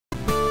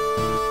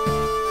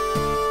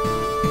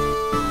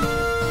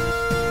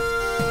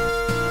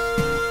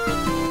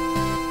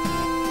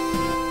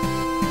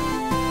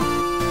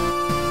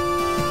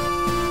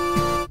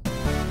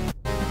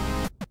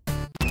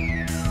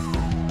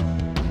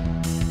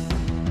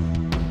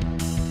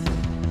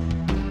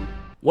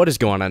What is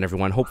going on,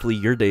 everyone? Hopefully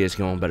your day is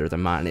going better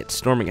than mine. It's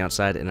storming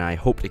outside, and I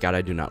hope to God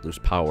I do not lose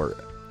power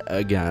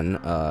again.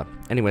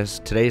 Anyways,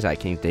 today's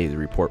iKing's Daily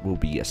Report will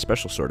be a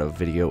special sort of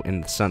video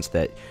in the sense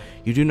that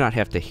you do not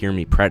have to hear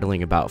me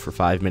prattling about for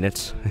 5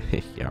 minutes.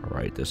 Yeah,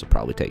 right, this will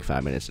probably take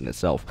 5 minutes in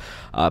itself.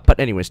 But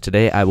anyways,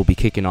 today I will be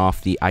kicking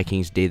off the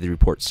iKing's Daily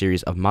Report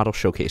series of model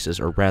showcases,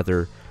 or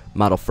rather,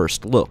 model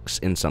first looks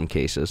in some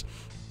cases.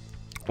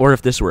 Or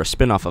if this were a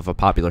spin-off of a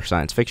popular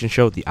science fiction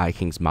show, the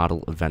iKing's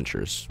Model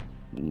Adventures,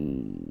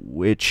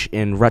 which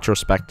in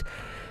retrospect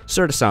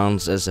sort of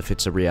sounds as if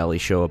it's a reality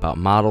show about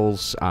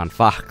models on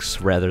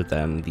Fox rather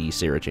than the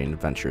Sarah Jane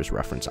Adventures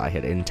reference I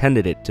had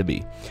intended it to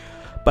be.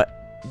 But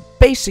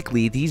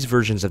basically, these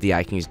versions of the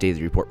iKing's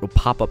Daily Report will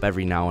pop up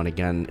every now and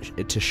again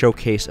to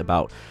showcase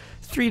about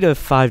 3 to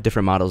 5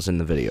 different models in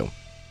the video.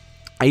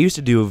 I used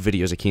to do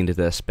videos akin to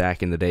this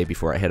back in the day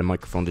before I had a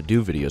microphone to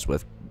do videos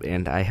with,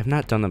 and I have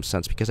not done them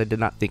since because I did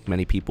not think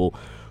many people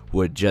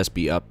would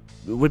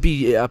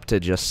be up to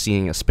just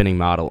seeing a spinning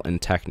model in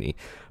Techni.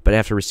 But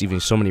after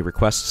receiving so many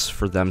requests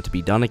for them to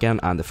be done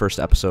again on the first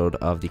episode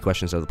of the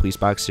Questions of the Police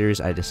Box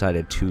series, I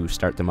decided to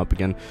start them up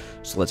again.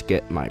 So let's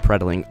get my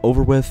prattling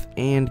over with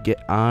and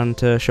get on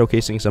to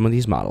showcasing some of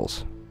these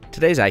models.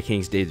 Today's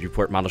iKing's Daily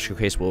Report model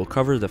showcase will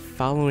cover the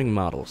following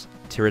models: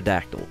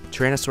 Pterodactyl,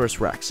 Tyrannosaurus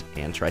Rex,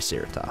 and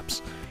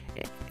Triceratops.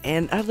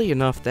 And oddly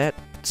enough, that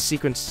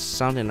sequence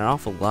sounded an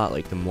awful lot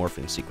like the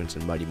morphing sequence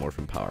in Mighty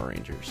Morphin Power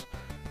Rangers.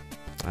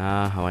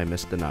 Ah, how I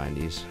missed the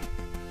 90s.